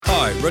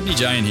Hi, Rodney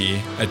Jane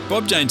here. At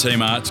Bob Jane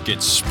T-Marts,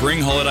 get spring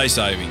holiday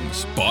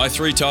savings. Buy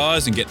 3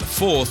 tyres and get the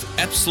 4th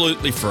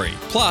absolutely free.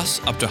 Plus,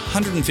 up to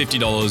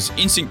 $150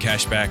 instant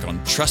cashback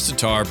on trusted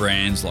tyre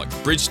brands like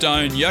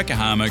Bridgestone,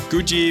 Yokohama,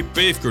 Goodyear,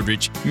 BF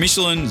Goodrich,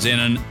 Michelin,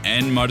 Zenon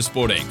and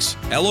Motorsport X.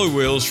 Alloy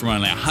wheels from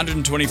only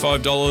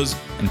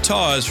 $125 and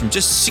tyres from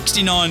just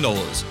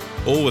 $69.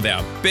 All with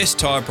our best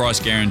tyre price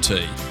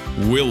guarantee.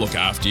 We'll look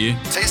after you.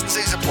 T's and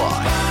C's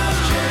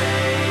apply.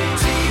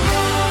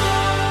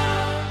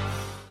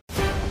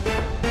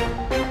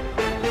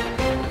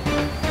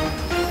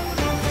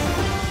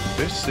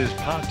 This is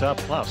Parked Up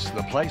Plus,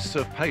 the place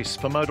of pace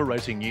for motor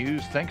racing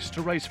news thanks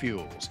to Race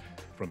Fuels.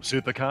 From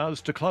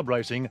supercars to club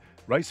racing,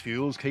 Race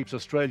Fuels keeps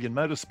Australian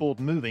motorsport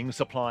moving,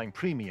 supplying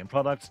premium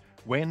products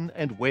when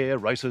and where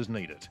racers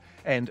need it.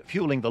 And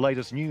fueling the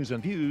latest news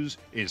and views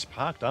is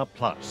Parked Up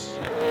Plus.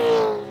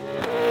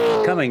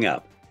 Coming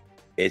up,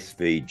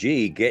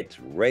 SVG gets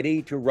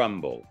ready to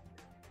rumble.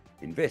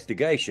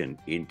 Investigation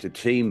into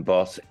team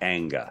boss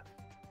anger.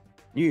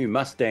 New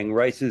Mustang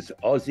Racers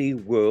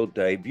Aussie World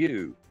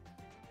debut.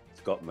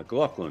 Scott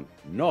McLaughlin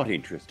not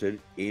interested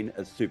in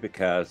a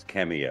Supercars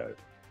cameo.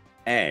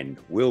 And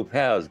Will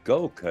Power's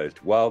Gold Coast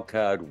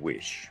wildcard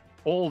wish.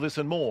 All this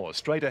and more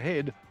straight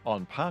ahead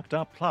on Parked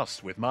Up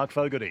Plus with Mark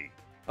Fogarty.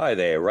 Hi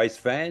there, race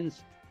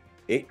fans.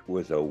 It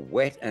was a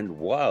wet and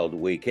wild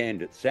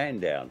weekend at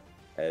Sandown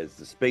as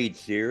the Speed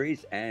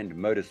Series and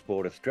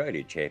Motorsport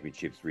Australia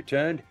Championships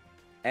returned,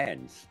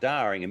 and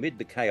starring amid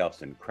the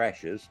chaos and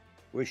crashes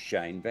was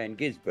Shane Van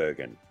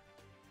Gisbergen.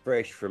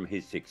 Fresh from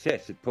his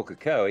success at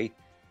Pukekohe,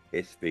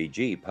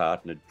 SVG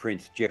partnered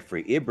Prince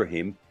Jeffrey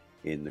Ibrahim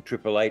in the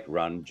 888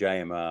 run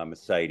JMR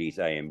Mercedes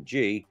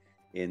AMG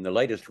in the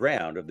latest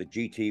round of the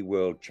GT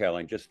World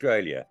Challenge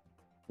Australia,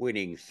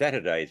 winning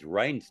Saturday's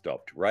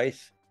rain-stopped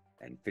race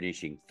and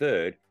finishing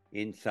third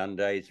in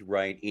Sunday's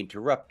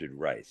rain-interrupted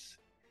race.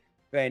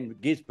 Van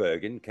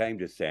Gisbergen came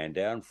to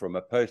Sandown from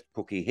a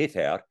post-Pookie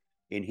hit-out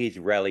in his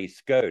Rally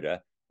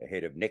Skoda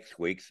ahead of next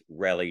week's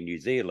Rally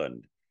New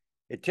Zealand.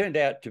 It turned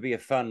out to be a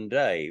fun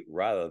day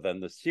rather than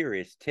the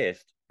serious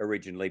test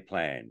originally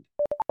planned.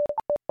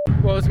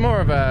 Well, it's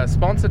more of a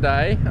sponsor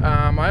day.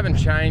 I haven't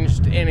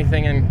changed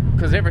anything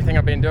because everything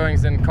I've been doing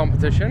is in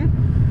competition.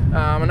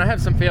 And I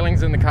have some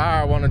feelings in the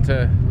car I wanted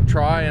to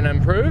try and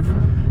improve,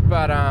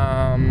 but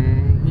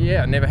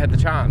never had the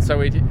chance. So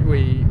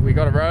we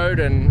got a road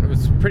and it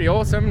was pretty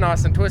awesome,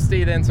 nice and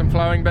twisty, then some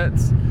flowing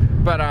bits.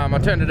 But I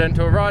turned it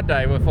into a ride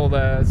day with all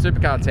the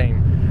supercar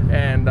team.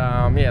 And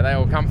they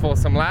all come for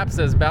some laps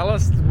as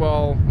ballast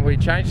while we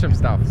changed some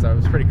stuff. So it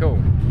was pretty cool.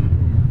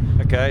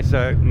 Okay,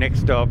 so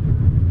next stop,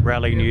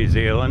 Rally New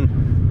Zealand.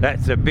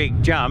 That's a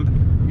big jump.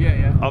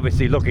 Yeah.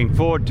 Obviously looking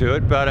forward to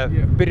it, but a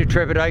bit of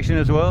trepidation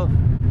as well.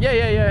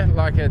 Yeah.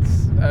 Like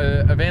it's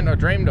an event I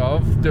dreamed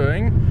of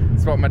doing.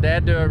 It's what my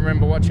dad did. I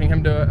remember watching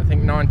him do it. I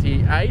think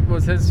 98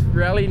 was his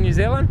Rally in New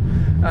Zealand.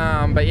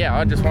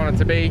 I just wanted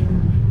to be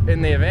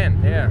in the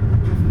event, yeah.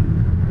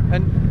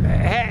 And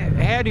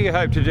how do you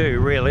hope to do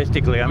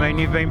realistically? I mean,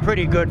 you've been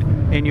pretty good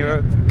in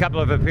your couple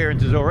of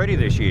appearances already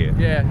this year.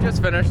 Yeah,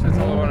 just finished. That's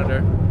all I want to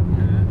do.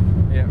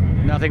 Yeah.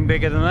 Nothing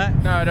bigger than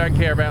that? No, I don't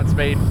care about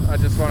speed. I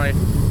just want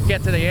to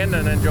get to the end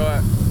and enjoy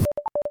it.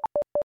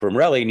 From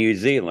Rally New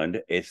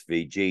Zealand,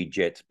 SVG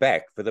jets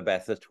back for the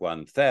Bathurst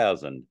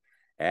 1000.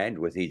 And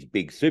with his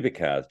big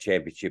Supercars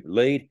Championship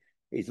lead,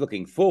 he's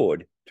looking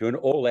forward to an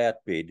all-out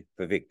bid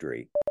for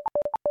victory.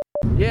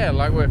 Yeah,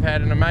 like we've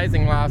had an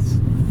amazing last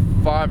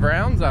 5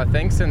 rounds, I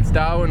think, since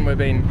Darwin. We've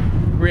been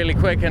really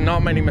quick and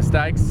not many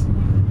mistakes.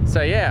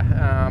 So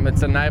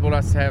it's enabled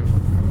us to have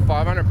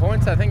 500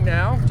 points, I think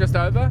now, just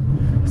over.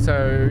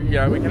 So,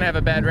 we can have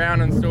a bad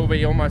round and still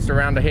be almost a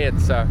round ahead.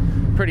 So,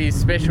 pretty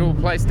special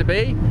place to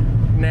be.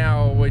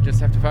 Now we just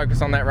have to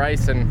focus on that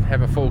race and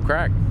have a full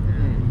crack.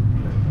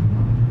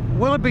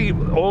 Will it be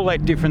all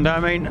that different though?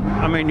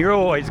 I mean, you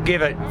always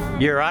give it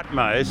your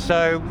utmost.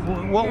 So,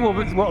 what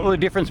will the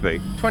difference be?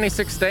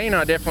 2016,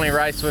 I definitely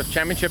raced with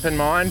championship in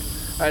mind.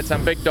 I had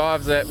some big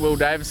dives at Will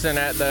Davison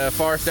at the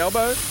Forest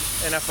Elbow,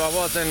 and if I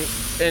wasn't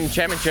in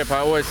championship, I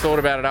always thought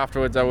about it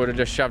afterwards. I would have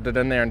just shoved it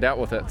in there and dealt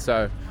with it.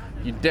 So,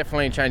 it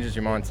definitely changes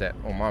your mindset,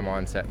 or my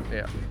mindset.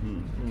 Yeah.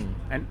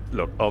 And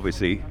look,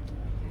 obviously,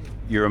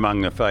 you're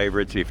among the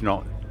favourites, if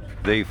not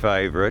the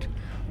favourite.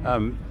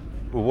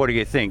 Well, what do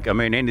you think? I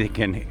mean,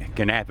 anything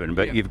can happen,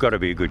 but you've got to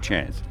be a good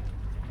chance.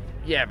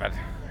 Yeah, but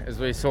as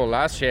we saw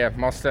last year,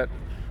 Mostert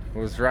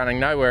was running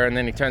nowhere, and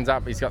then he turns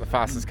up, he's got the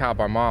fastest car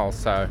by miles.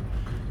 So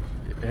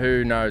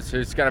who knows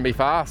who's going to be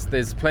fast?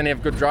 There's plenty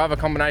of good driver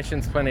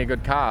combinations, plenty of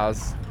good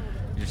cars.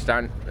 You just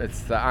don't,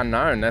 it's the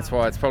unknown. That's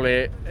why it's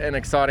probably an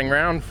exciting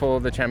round for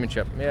the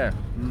championship, yeah.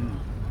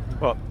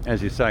 Well,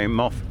 as you say,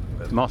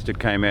 Mostert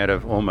came out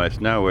of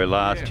almost nowhere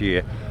last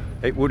year.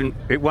 It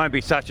won't be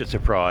such a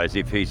surprise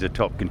if he's a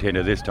top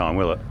contender this time,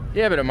 will it?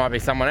 Yeah, but it might be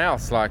someone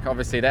else. Like,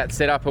 obviously that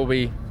setup will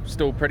be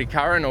still pretty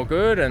current or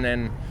good, and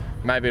then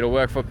maybe it'll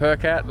work for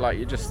Percat. Like,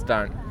 you just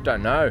don't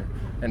know.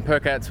 And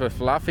Percat's with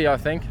Luffy, I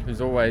think,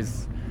 who's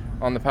always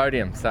on the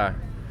podium, so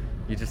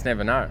you just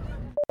never know.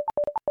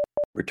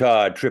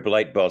 Retired Triple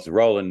Eight boss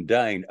Roland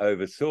Dane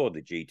oversaw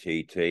the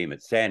GT team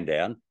at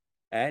Sandown,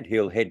 and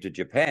he'll head to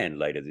Japan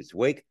later this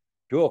week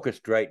to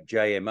orchestrate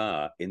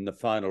JMR in the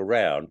final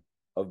round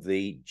of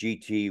the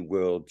GT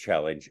World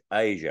Challenge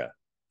Asia.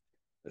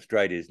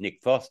 Australia's Nick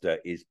Foster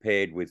is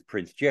paired with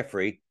Prince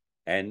Jeffrey,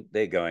 and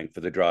they're going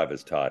for the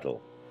driver's title.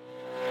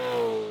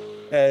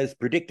 As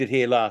predicted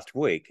here last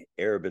week,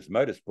 Erebus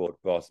Motorsport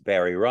boss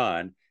Barry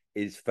Ryan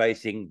is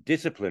facing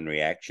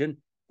disciplinary action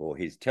for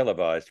his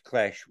televised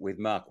clash with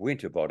Mark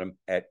Winterbottom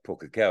at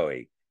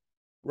Pukekohe.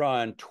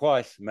 Ryan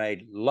twice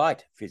made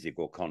light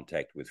physical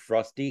contact with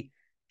Frosty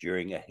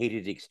during a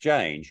heated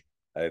exchange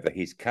over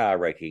his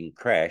car-wrecking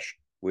crash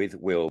with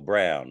Will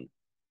Brown.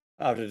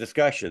 After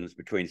discussions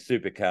between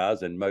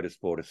Supercars and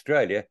Motorsport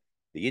Australia,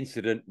 the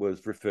incident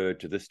was referred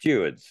to the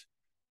stewards.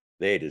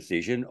 Their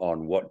decision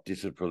on what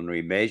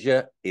disciplinary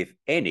measure, if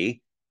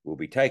any, will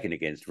be taken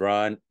against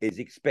Ryan is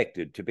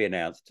expected to be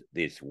announced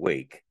this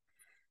week.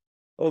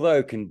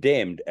 Although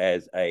condemned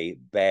as a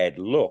bad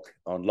look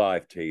on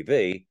live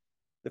TV,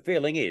 the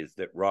feeling is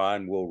that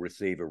Ryan will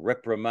receive a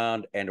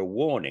reprimand and a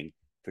warning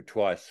for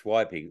twice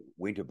swiping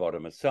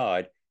Winterbottom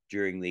aside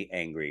during the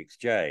angry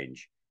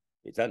exchange.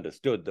 It's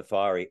understood the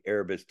fiery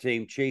Erebus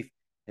team chief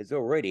has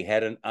already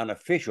had an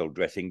unofficial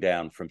dressing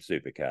down from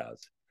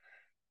Supercars.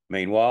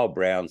 Meanwhile,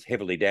 Brown's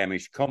heavily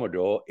damaged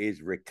Commodore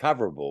is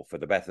recoverable for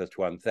the Bathurst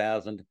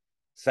 1000,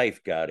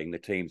 safeguarding the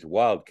team's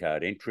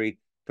wildcard entry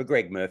for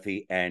Greg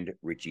Murphy and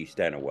Richie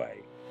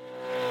Stanaway.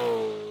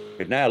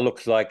 It now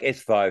looks like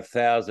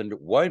S5000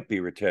 won't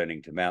be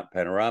returning to Mount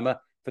Panorama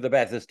for the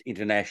Bathurst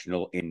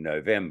International in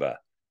November.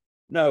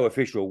 No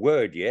official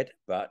word yet,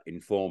 but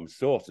informed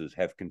sources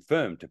have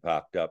confirmed to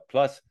Parked Up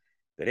Plus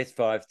that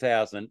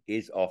S5000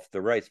 is off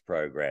the race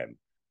program.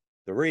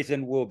 The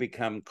reason will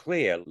become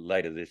clear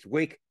later this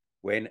week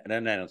when an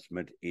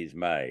announcement is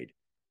made.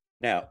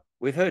 Now,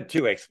 we've heard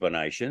two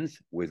explanations,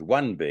 with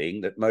one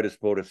being that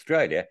Motorsport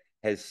Australia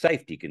has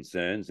safety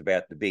concerns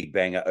about the Big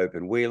Banger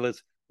open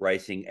wheelers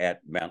racing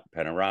at Mount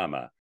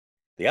Panorama.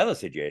 The other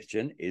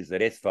suggestion is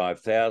that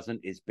S5000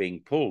 is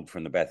being pulled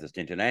from the Bathurst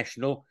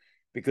International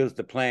because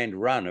the planned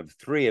run of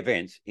 3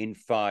 events in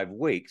 5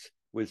 weeks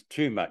was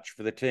too much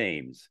for the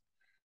teams.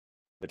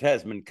 The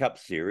Tasman Cup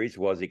Series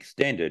was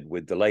extended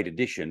with the late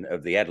addition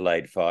of the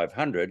Adelaide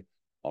 500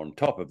 on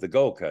top of the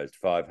Gold Coast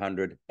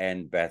 500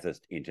 and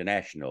Bathurst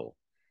International.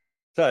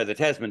 So the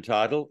Tasman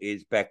title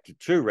is back to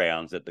 2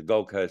 rounds at the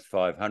Gold Coast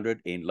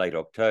 500 in late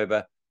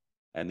October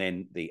and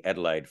then the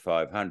Adelaide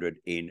 500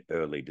 in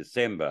early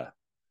December.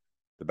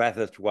 The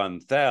Bathurst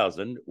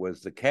 1000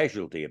 was the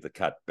casualty of the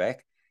cutback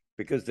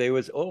because there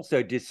was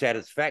also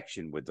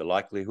dissatisfaction with the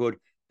likelihood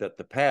that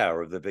the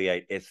power of the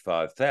V8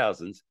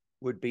 S5000s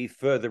would be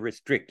further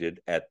restricted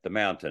at the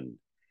mountain.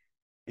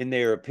 In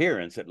their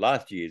appearance at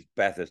last year's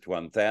Bathurst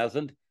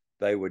 1000,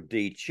 they were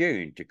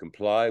detuned to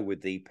comply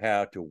with the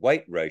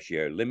power-to-weight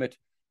ratio limit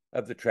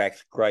of the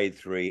track's Grade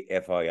 3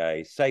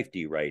 FIA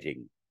safety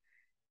rating.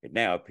 It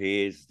now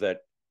appears that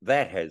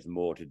that has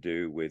more to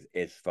do with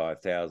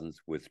S5000's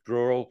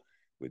withdrawal,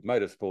 with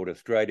Motorsport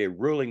Australia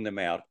ruling them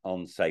out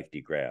on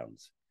safety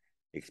grounds.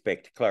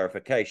 Expect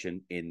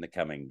clarification in the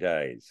coming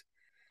days.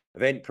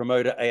 Event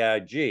promoter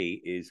ARG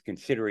is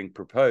considering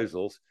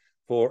proposals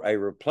for a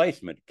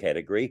replacement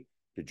category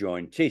to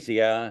join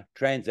TCR,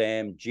 Trans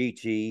Am,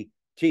 GT,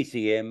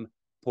 TCM,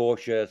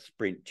 Porsche,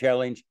 Sprint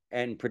Challenge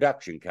and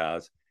production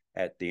cars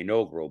at the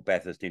inaugural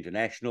Bathurst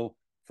International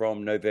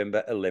from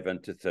November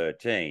 11 to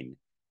 13.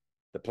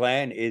 The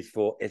plan is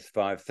for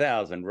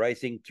S5000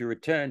 racing to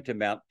return to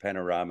Mount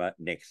Panorama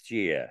next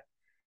year.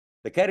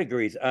 The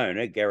category's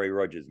owner, Gary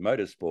Rogers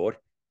Motorsport,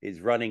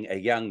 is running a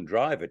young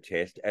driver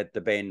test at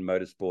the Bend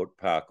Motorsport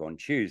Park on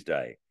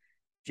Tuesday.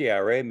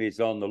 GRM is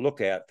on the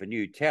lookout for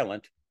new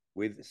talent,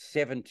 with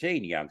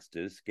 17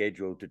 youngsters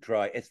scheduled to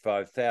try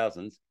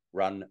S5000s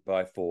run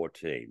by 4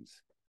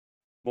 teams.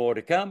 More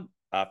to come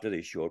after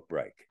this short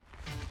break.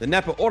 The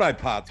Napa Auto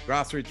Parts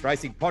Grassroots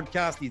Racing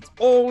Podcast is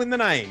all in the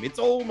name. It's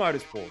all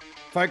motorsport,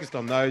 focused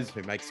on those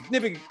who make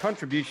significant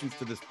contributions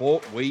to the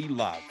sport we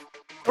love.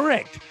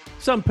 Correct.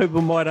 Some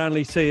people might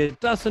only see a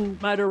dozen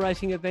motor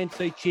racing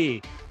events each year,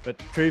 but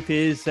the truth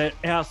is that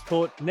our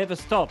sport never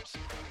stops.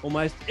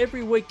 Almost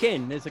every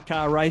weekend there's a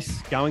car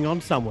race going on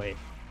somewhere.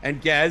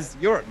 And Gaz,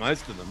 you're at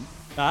most of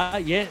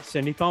them. Yes,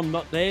 and if I'm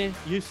not there,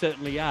 you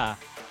certainly are.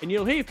 And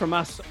you'll hear from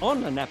us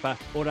on the Napa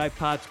Auto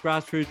Parts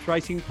Grassroots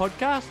Racing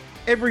Podcast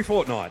every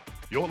fortnight.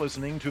 You're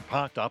listening to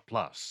Parked Up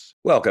Plus.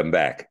 Welcome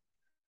back.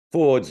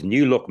 Ford's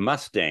new look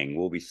Mustang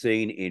will be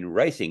seen in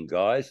racing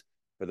guise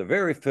for the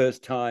very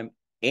first time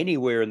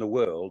anywhere in the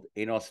world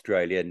in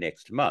Australia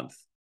next month.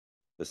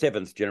 The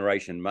 7th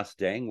generation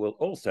Mustang will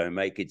also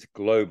make its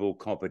global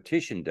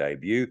competition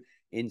debut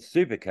in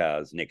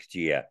Supercars next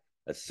year,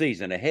 a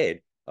season ahead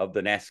of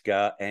the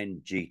NASCAR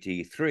and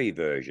GT3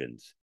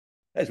 versions.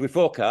 As we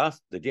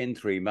forecast, the Gen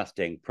 3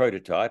 Mustang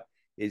prototype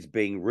is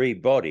being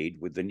rebodied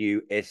with the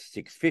new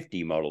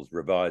S650 model's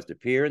revised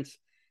appearance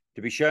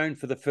to be shown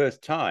for the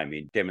first time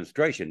in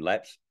demonstration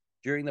laps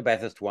during the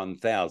Bathurst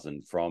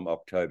 1000 from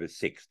October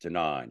 6 to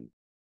 9.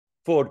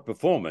 Ford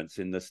Performance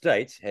in the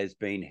States has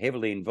been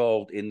heavily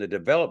involved in the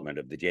development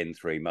of the Gen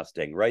 3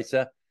 Mustang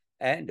Racer,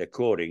 and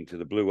according to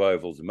the Blue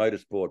Oval's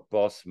motorsport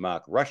boss,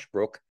 Mark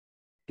Rushbrook,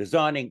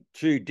 designing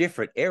 2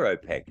 different aero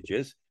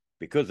packages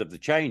because of the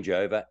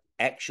changeover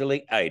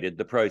actually aided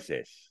the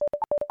process.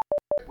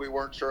 We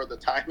weren't sure of the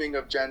timing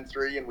of Gen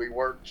 3, and we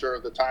weren't sure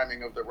of the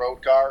timing of the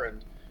road car,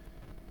 and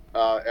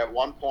at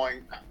one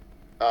point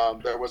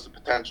there was the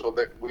potential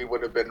that we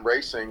would have been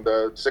racing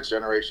the 6th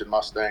generation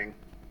Mustang.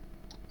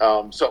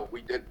 So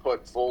we did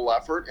put full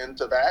effort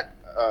into that,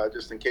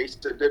 just in case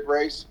it did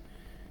race,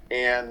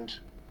 and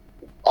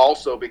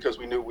also because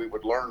we knew we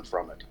would learn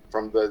from it,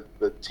 from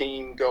the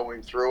team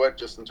going through it,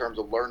 just in terms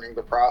of learning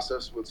the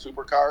process with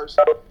supercars,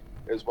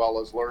 as well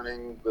as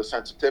learning the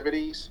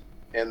sensitivities.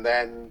 And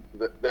then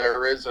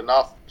there is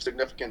enough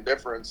significant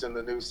difference in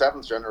the new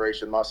 7th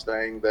generation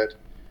Mustang that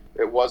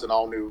it was an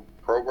all-new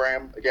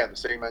program. Again, the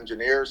same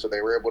engineers, so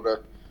they were able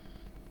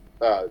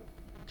to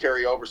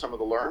carry over some of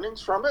the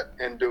learnings from it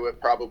and do it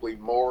probably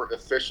more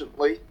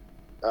efficiently.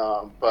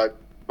 But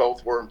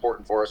both were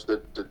important for us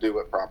to do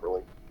it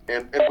properly.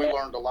 And we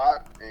learned a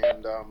lot,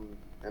 and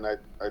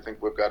I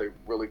think we've got a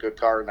really good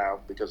car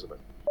now because of it.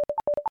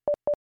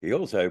 He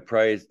also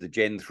praised the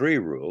Gen 3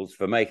 rules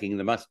for making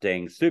the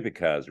Mustang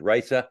Supercars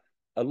Racer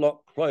a lot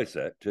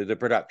closer to the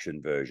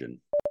production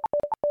version.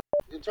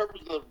 In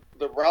terms of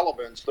the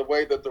relevance, the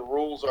way that the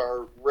rules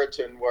are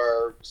written,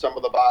 where some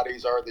of the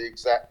bodies are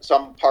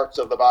some parts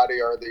of the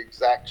body are the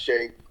exact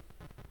shape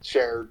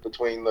shared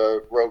between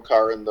the road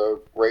car and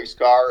the race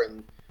car,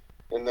 and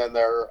then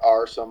there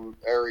are some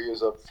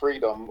areas of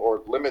freedom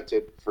or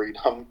limited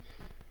freedom,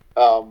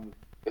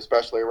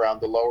 especially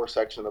around the lower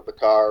section of the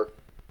car,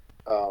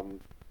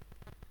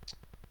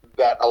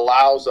 that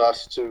allows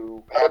us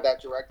to have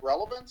that direct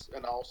relevance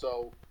and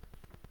also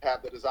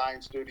have the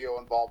design studio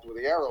involved with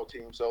the aero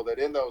team, so that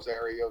in those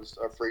areas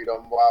of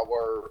freedom, while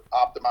we're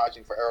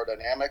optimizing for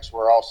aerodynamics,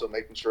 we're also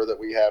making sure that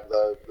we have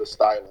the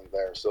styling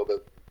there, so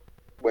that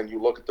when you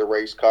look at the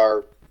race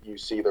car, you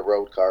see the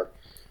road car.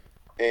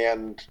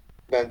 And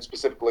then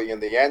specifically in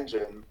the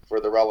engine,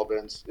 for the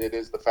relevance, it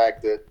is the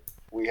fact that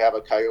we have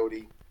a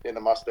Coyote in a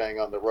Mustang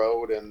on the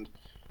road, and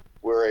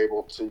we're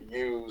able to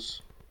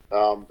use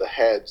the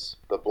heads,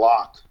 the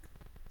block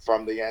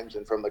from the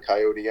engine, from the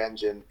Coyote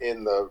engine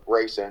in the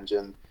race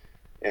engine,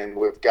 and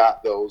we've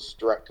got those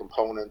direct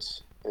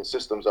components and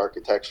systems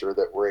architecture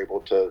that we're able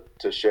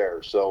to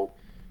share. So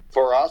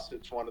for us,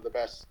 it's one of the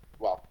best,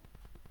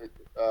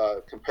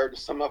 compared to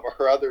some of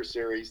our other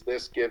series,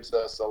 this gives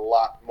us a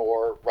lot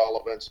more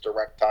relevance,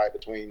 direct tie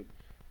between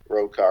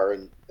road car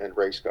and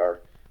race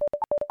car.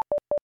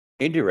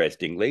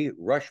 Interestingly,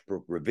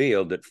 Rushbrook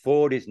revealed that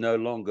Ford is no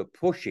longer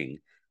pushing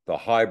for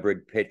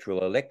hybrid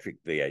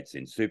petrol-electric V8s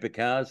in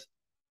supercars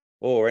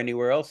or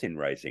anywhere else in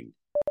racing.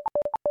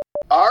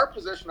 Our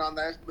position on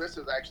this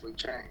has actually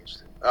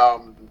changed.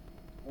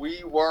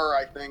 We were,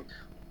 I think,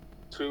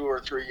 2 or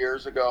 3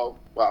 years ago,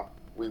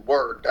 we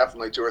were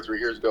definitely 2 or 3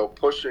 years ago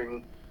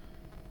pushing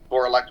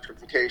for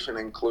electrification,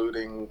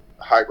 including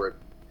hybrid,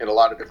 in a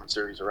lot of different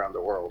series around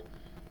the world.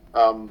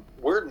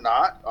 We're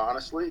not,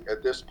 honestly,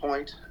 at this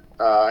point.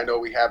 I know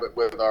we have it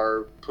with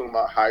our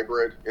Puma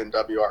hybrid in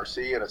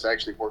WRC, and it's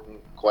actually working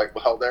quite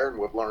well there, and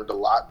we've learned a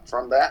lot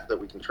from that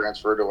we can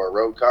transfer to our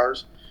road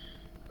cars.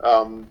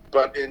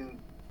 But in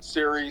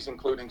series,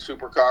 including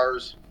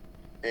supercars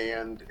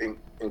and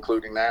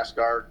including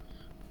NASCAR,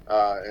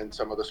 and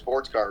some of the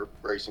sports car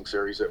racing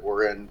series that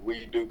we're in,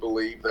 we do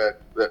believe that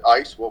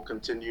ICE will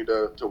continue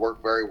to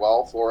work very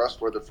well for us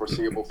for the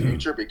foreseeable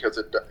future, because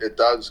it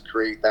does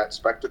create that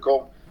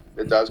spectacle.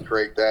 It does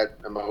create that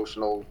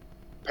emotional,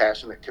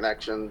 passionate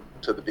connection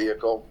to the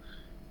vehicle,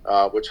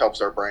 which helps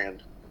our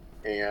brand.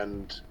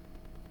 And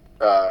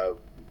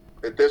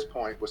at this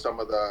point, with some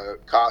of the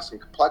cost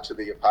and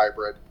complexity of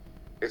hybrid,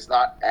 it's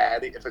not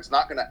adding. If it's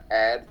not going to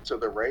add to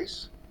the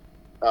race,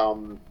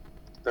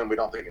 then we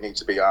don't think it needs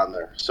to be on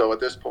there. So at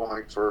this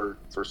point, for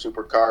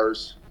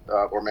supercars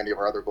or many of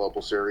our other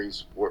global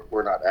series,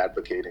 we're not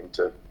advocating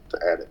to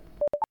add it.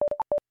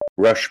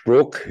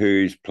 Rushbrook,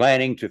 who's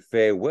planning to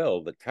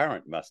farewell the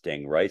current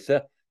Mustang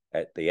Racer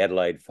at the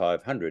Adelaide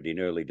 500 in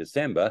early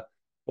December,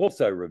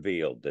 also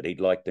revealed that he'd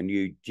like the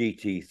new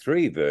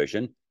GT3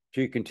 version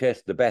to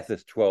contest the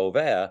Bathurst 12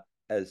 Hour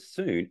as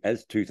soon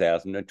as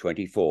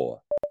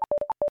 2024.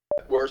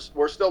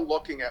 We're still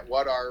looking at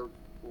what our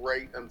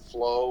rate and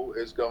flow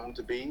is going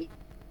to be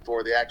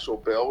for the actual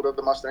build of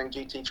the Mustang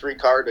GT3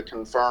 car, to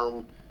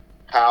confirm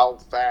how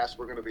fast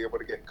we're going to be able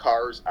to get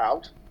cars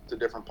out to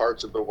different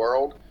parts of the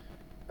world.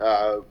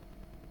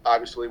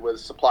 Obviously, with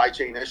supply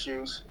chain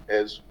issues,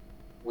 as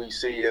we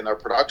see in our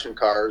production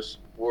cars,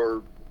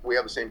 we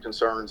have the same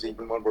concerns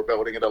even when we're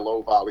building at a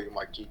low volume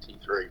like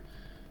GT3.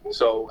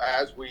 So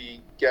as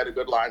we get a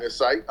good line of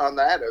sight on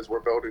that, as we're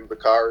building the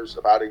cars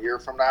about a year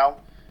from now,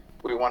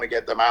 we want to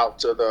get them out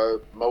to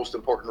the most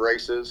important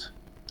races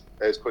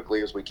as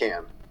quickly as we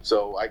can.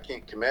 So I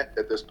can't commit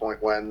at this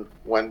point when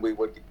we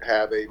would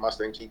have a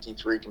Mustang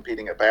GT3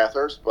 competing at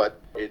Bathurst, but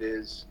it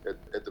is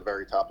at the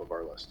very top of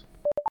our list.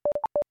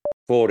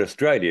 Ford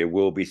Australia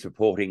will be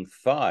supporting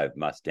 5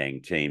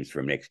 Mustang teams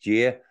from next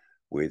year,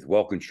 with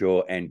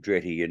Walkinshaw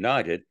Andretti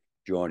United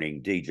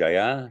joining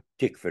DJR,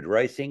 Tickford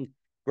Racing,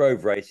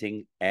 Grove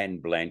Racing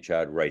and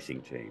Blanchard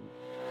Racing Team.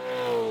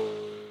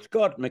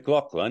 Scott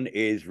McLaughlin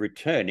is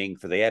returning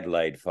for the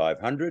Adelaide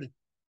 500,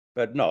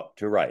 but not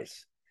to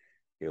race.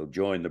 He'll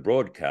join the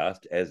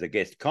broadcast as a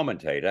guest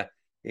commentator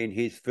in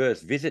his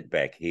first visit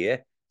back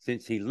here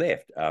since he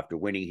left after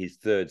winning his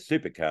 3rd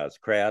Supercars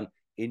crown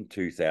in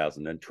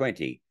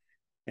 2020.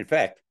 In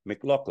fact,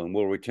 McLaughlin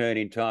will return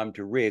in time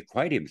to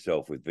reacquaint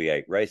himself with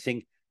V8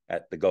 racing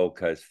at the Gold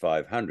Coast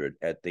 500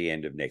 at the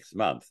end of next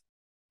month.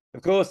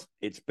 Of course,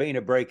 it's been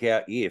a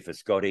breakout year for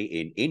Scotty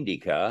in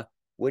IndyCar,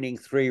 winning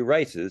 3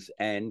 races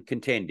and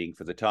contending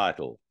for the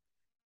title.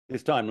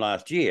 This time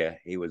last year,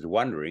 he was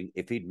wondering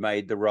if he'd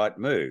made the right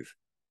move.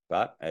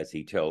 But as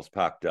he tells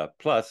Parked Up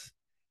Plus,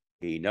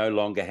 he no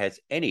longer has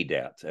any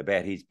doubts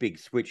about his big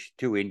switch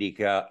to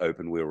IndyCar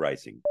open-wheel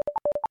racing.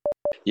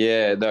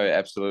 Yeah, no,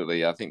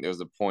 absolutely. I think there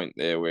was a point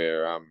there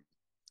where,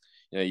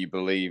 you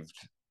believed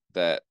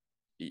that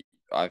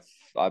I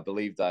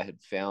believed I had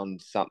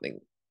found something,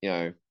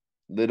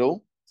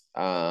 little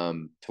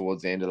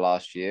towards the end of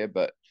last year,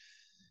 but,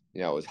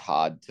 it was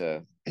hard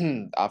to,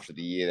 after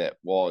the year that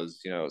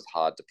was, it was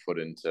hard to put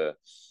into,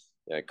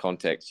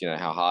 context,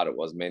 how hard it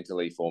was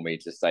mentally for me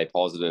to stay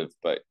positive,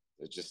 but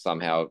it just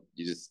somehow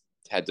you just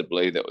had to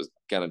believe that it was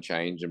going to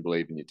change and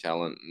believe in your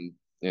talent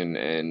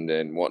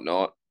and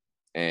whatnot.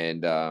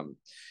 And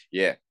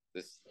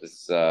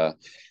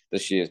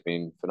this year's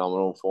been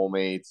phenomenal for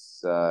me.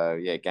 It's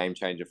game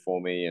changer for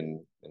me,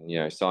 and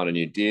signed a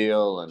new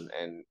deal and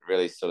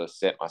really sort of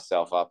set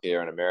myself up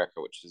here in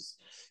America, which is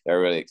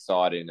really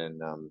exciting.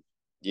 And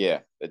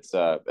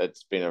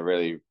it's been a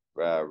really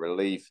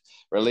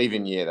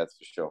relieving year, that's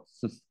for sure.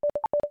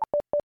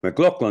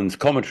 McLaughlin's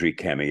commentary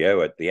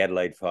cameo at the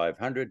Adelaide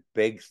 500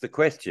 begs the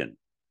question: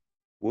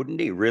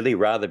 wouldn't he really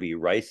rather be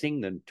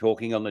racing than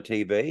talking on the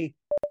TV?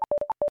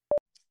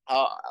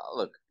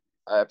 Look,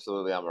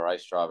 absolutely, I'm a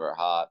race driver at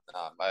heart.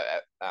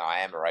 I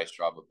am a race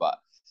driver, but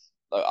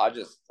look, I'm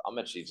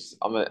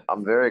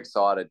very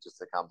excited just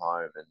to come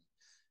home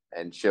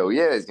and chill.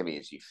 Yeah, there's gonna be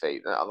itchy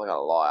feet. I'm not gonna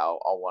lie.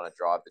 I'll want to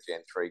drive the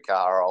Gen 3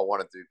 car. I'll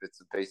want to do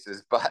bits and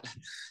pieces, but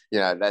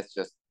that's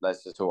just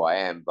who I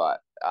am. But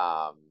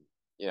I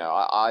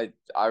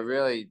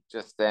really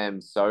just am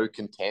so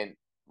content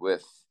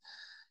with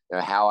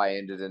how I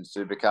ended in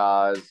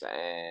supercars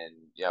and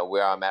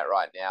where I'm at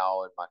right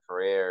now in my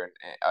career and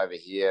over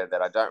here,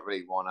 that I don't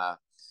really want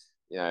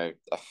to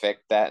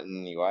affect that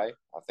in any way.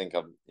 I think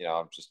I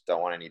just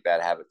don't want any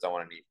bad habits. Don't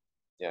want any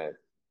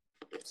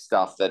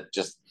stuff that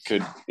just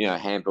could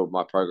hamper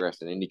my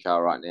progress in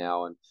IndyCar right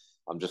now. And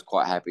I'm just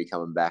quite happy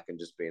coming back and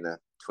just being a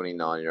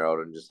 29-year-old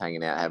and just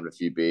hanging out, having a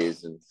few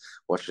beers and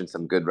watching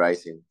some good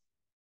racing.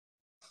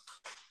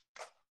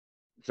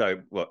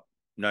 So what?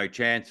 No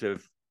chance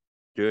of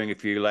doing a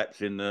few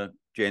laps in the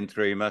Gen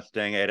 3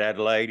 Mustang at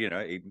Adelaide,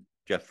 even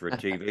just for a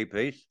TV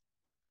piece?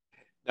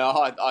 No,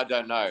 I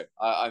don't know.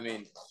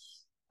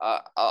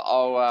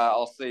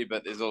 I'll see,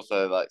 but there's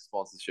also like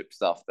sponsorship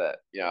stuff that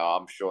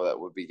I'm sure that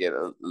would get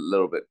a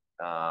little bit.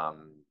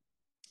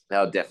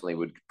 That definitely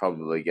would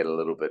probably get a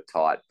little bit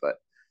tight, but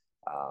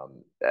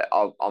I'm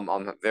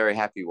very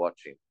happy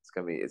watching. It's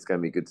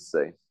gonna be good to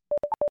see.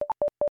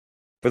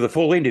 For the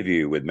full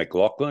interview with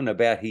McLaughlin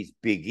about his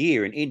big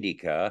year in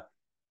IndyCar,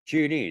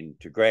 tune in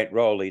to Grant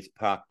Rowley's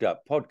Parked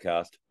Up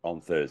podcast on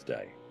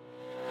Thursday.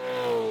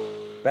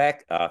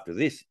 Back after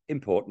this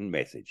important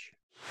message.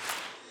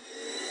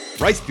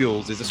 Race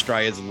Fuels is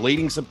Australia's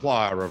leading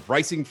supplier of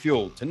racing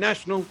fuel to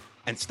national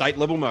and state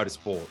level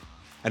motorsport,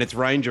 and its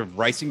range of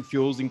racing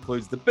fuels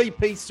includes the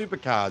BP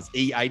Supercars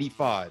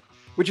E85,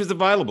 which is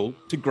available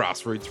to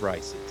grassroots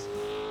races.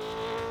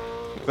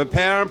 For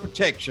power and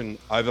protection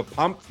over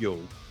pump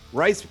fuel,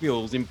 Race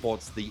Fuels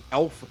imports the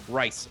Elf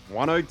Race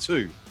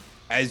 102,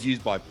 as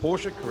used by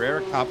Porsche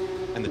Carrera Cup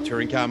and the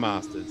Touring Car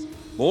Masters.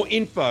 More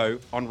info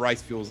on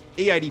Race Fuels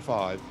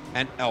E85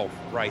 and Elf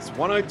Race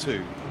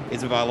 102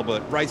 is available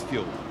at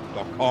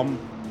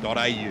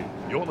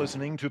racefuel.com.au. You're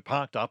listening to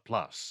Parked Up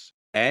Plus.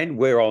 And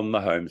we're on the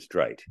home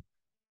straight.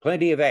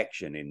 Plenty of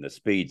action in the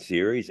Speed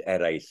Series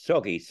at a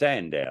soggy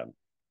Sandown,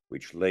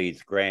 which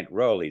leads Grant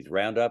Rowley's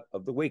roundup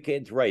of the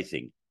weekend's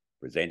racing,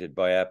 presented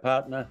by our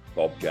partner,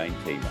 Bob Jane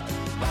T-Mart.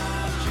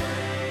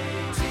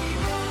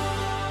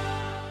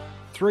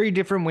 Three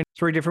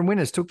different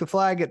winners took the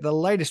flag at the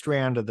latest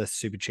round of the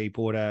Super Cheap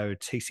Auto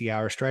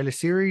TCR Australia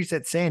Series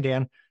at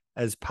Sandown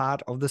as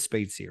part of the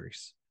Speed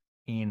Series.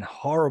 In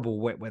horrible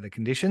wet weather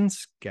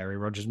conditions, Gary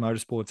Rogers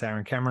Motorsports'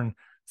 Aaron Cameron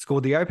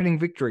scored the opening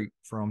victory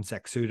from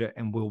Zach Suter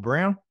and Will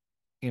Brown.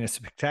 In a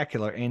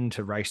spectacular end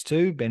to race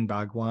 2, Ben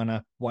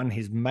Bargwanna won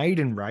his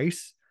maiden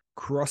race,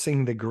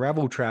 crossing the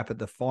gravel trap at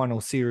the final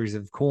series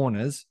of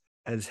corners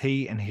as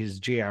he and his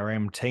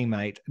GRM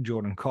teammate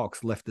Jordan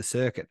Cox left the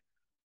circuit.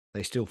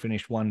 They still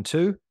finished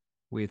 1-2,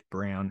 with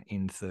Brown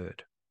in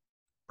third.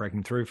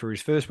 Breaking through for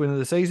his first win of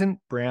the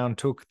season, Brown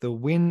took the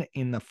win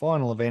in the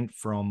final event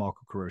from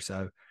Michael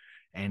Caruso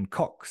and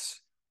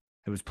Cox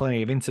There was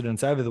plenty of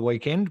incidents over the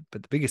weekend,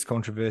 but the biggest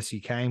controversy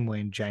came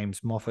when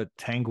James Moffat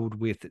tangled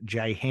with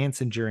Jay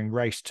Hansen during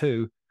race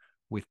 2,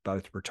 with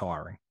both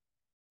retiring.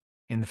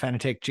 In the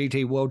Fanatec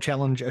GT World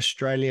Challenge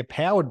Australia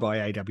powered by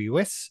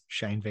AWS,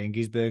 Shane Van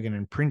Gisbergen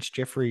and Prince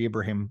Jeffrey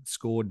Ibrahim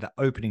scored the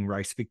opening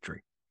race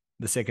victory.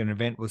 The second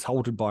event was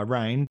halted by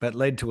rain, but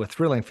led to a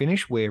thrilling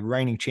finish where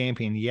reigning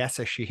champion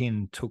Yasser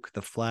Shahin took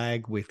the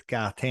flag with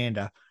Garth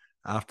Tander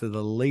after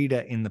the leader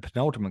in the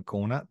penultimate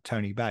corner,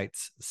 Tony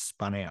Bates,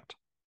 spun out.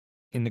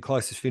 In the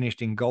closest finish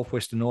in Gulf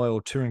Western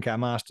Oil Touring Car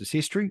Masters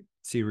history,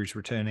 series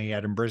returnee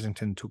Adam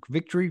Bressington took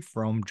victory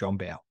from John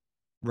Bowe.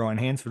 Ryan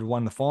Hansford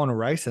won the final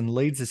race and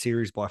leads the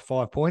series by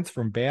 5 points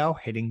from Bowe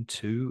heading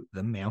to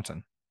the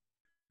mountain.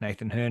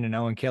 Nathan Hearn and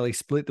Owen Kelly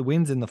split the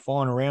wins in the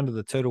final round of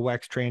the Turtle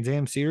Wax Trans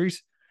Am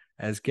series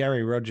as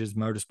Gary Rogers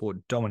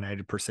Motorsport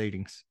dominated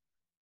proceedings.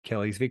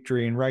 Kelly's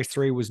victory in race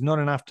 3 was not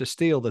enough to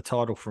steal the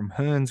title from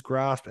Hearn's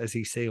grasp as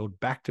he sealed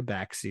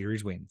back-to-back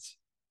series wins.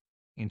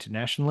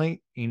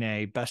 Internationally,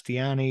 Ine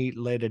Bastiani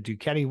led a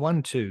Ducati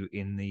 1-2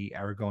 in the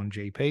Aragon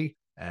GP,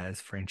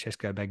 as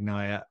Francesco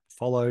Bagnaia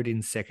followed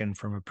in second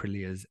from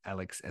Aprilia's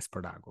Alex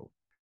Espargaro.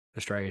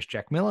 Australia's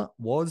Jack Miller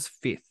was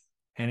 5th.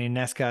 And in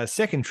NASCAR's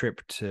second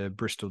trip to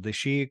Bristol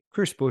this year,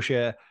 Chris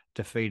Buescher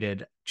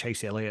defeated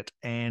Chase Elliott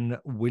and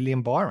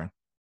William Byron.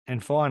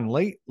 And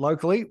finally,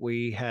 locally,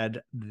 we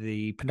had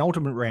the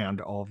penultimate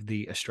round of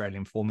the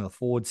Australian Formula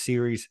Ford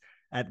Series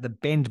at the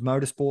Bend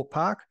Motorsport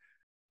Park.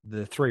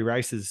 The 3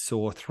 races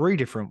saw 3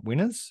 different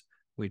winners,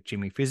 with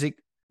Jimmy Fizzik,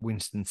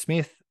 Winston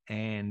Smith,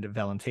 and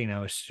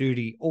Valentino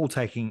Astudi all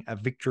taking a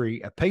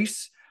victory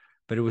apiece.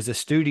 But it was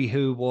Astudi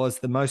who was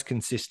the most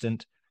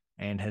consistent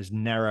and has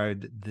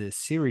narrowed the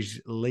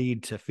series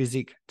lead to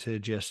Fizzik to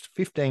just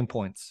 15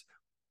 points,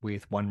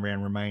 with 1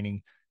 round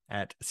remaining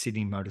at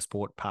Sydney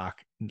Motorsport Park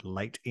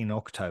late in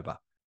October.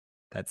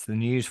 That's the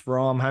news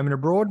from home and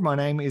abroad. My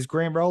name is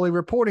Grant Rowley,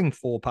 reporting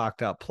for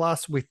Parked Up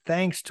Plus, with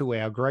thanks to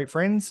our great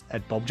friends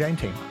at Bob Jane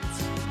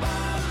Teammates.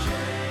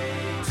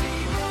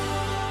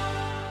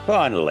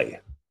 Finally,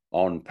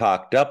 on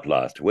Parked Up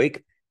last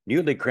week,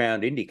 newly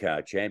crowned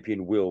IndyCar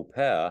champion Will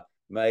Power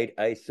made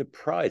a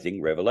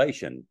surprising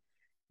revelation.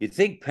 You'd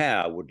think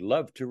Power would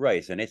love to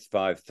race an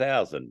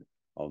S5000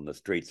 on the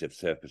streets of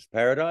Surfers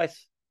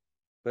Paradise,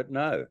 but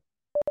no.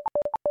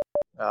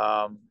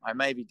 I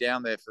may be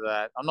down there for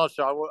that. I'm not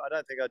sure. I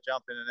don't think I'll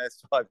jump in an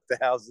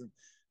S5000,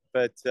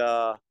 but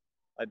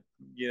I'd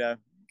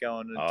go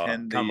and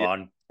attend. Come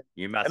on,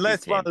 you must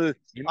be tempted.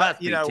 You must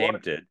be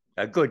tempted.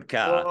 A good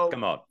car. Well,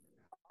 come on.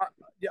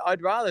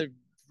 I'd rather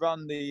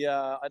run the.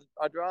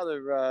 I'd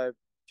rather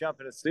jump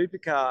in a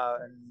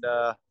supercar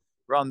and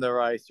run the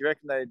race. Do you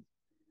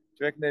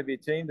reckon there'd be a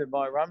team that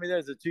might run me there?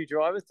 Is it a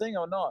 2-driver thing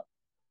or not?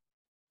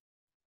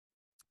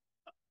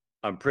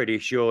 I'm pretty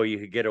sure you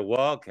could get a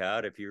wild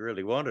card if you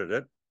really wanted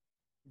it.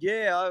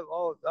 Yeah,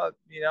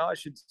 I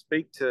should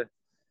speak to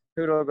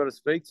who do I got to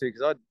speak to,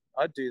 because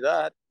I'd do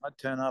that. I'd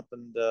turn up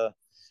and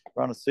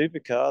run a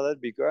supercar.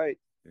 That'd be great.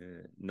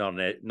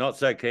 Not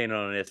so keen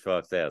on an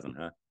S5000,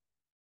 huh?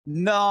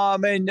 No, I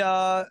mean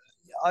I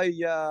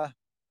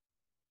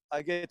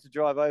get to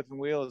drive open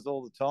wheels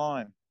all the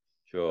time.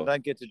 Sure. I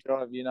don't get to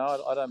drive.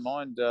 I don't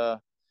mind.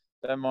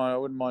 I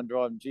wouldn't mind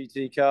driving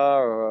GT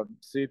car or a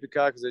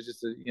supercar because they're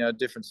just a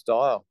different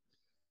style.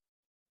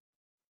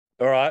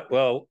 All right.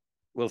 Well,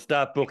 we'll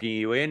start booking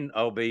you in.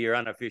 I'll be your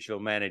unofficial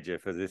manager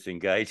for this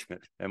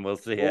engagement, and we'll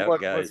see how it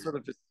goes.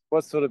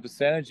 What sort of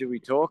percentage are we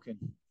talking?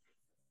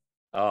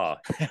 Oh,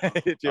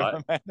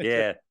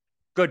 yeah.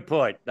 Good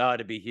point. No,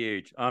 it'd be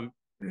huge.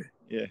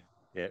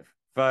 Yeah.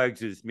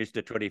 Fogues is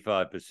Mr.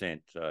 25%.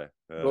 So.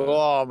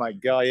 Oh my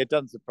God! It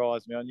doesn't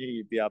surprise me. I knew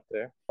you'd be up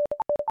there.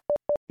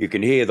 You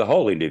can hear the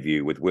whole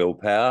interview with Will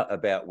Power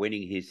about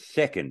winning his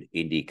second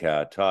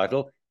IndyCar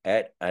title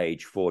at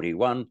age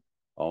 41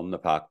 on the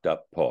Parked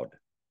Up Pod.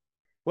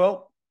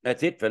 Well,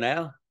 that's it for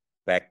now.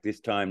 Back this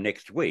time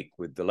next week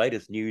with the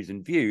latest news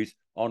and views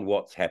on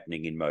what's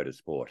happening in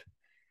motorsport.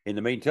 In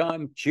the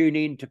meantime, tune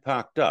in to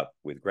Parked Up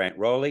with Grant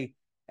Rowley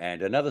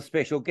and another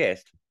special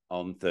guest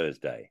on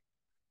Thursday.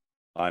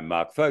 I'm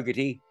Mark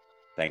Fogarty.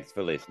 Thanks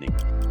for listening.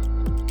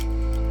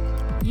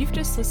 You've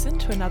just listened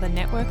to another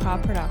Network R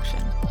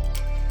production.